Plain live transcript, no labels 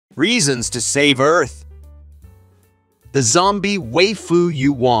Reasons to save Earth. The zombie waifu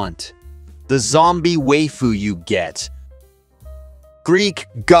you want. The zombie waifu you get. Greek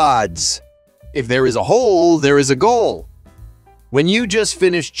gods. If there is a hole, there is a goal. When you just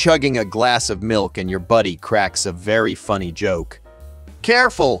finish chugging a glass of milk and your buddy cracks a very funny joke.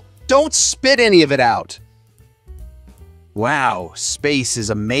 Careful, don't spit any of it out. Wow, space is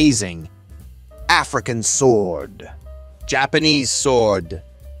amazing. African sword. Japanese sword.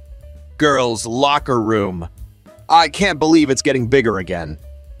 Girls' locker room. I can't believe it's getting bigger again.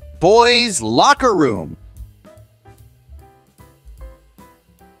 Boys' locker room.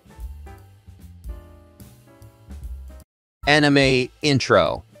 Anime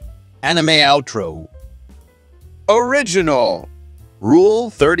intro. Anime outro. Original. Rule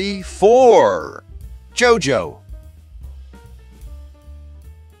 34. JoJo.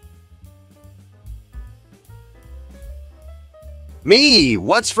 Me,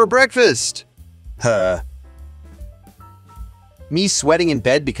 what's for breakfast? Me sweating in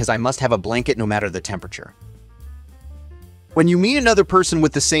bed because I must have a blanket no matter the temperature. When you meet another person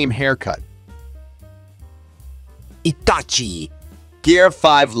with the same haircut. Itachi. Gear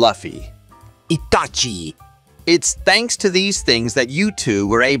 5 Luffy. Itachi. It's thanks to these things that you two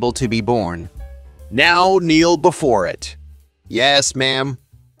were able to be born. Now kneel before it. Yes, ma'am.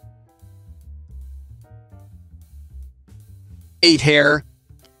 8 hair.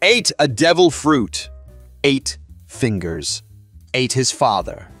 8 a devil fruit. 8 fingers. 8 his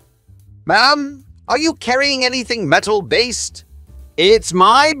father. Ma'am, are you carrying anything metal-based? It's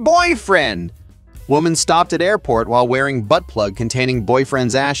my boyfriend. Woman stopped at airport while wearing butt plug containing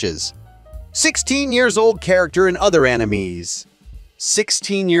boyfriend's ashes. 16 years old character in other animes.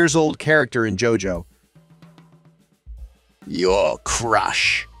 16 years old character in JoJo. Your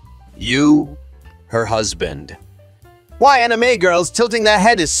crush. You, her husband. Why anime girls tilting their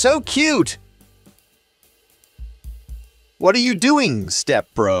head is so cute. What are you doing, step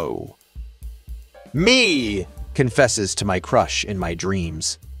bro? Me confesses to my crush in my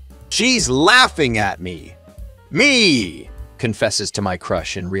dreams. She's laughing at me. Me confesses to my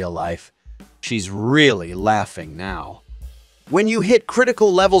crush in real life. She's really laughing now. When you hit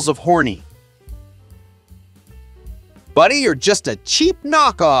critical levels of horny. Buddy, you're just a cheap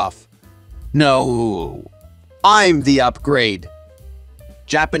knockoff. No, I'm the upgrade.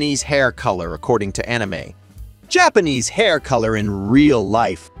 Japanese hair color according to anime. Japanese hair color in real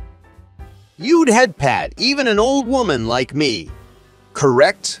life. You'd head pat even an old woman like me.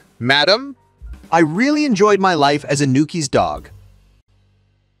 Correct, madam? I really enjoyed my life as a Nuki's dog.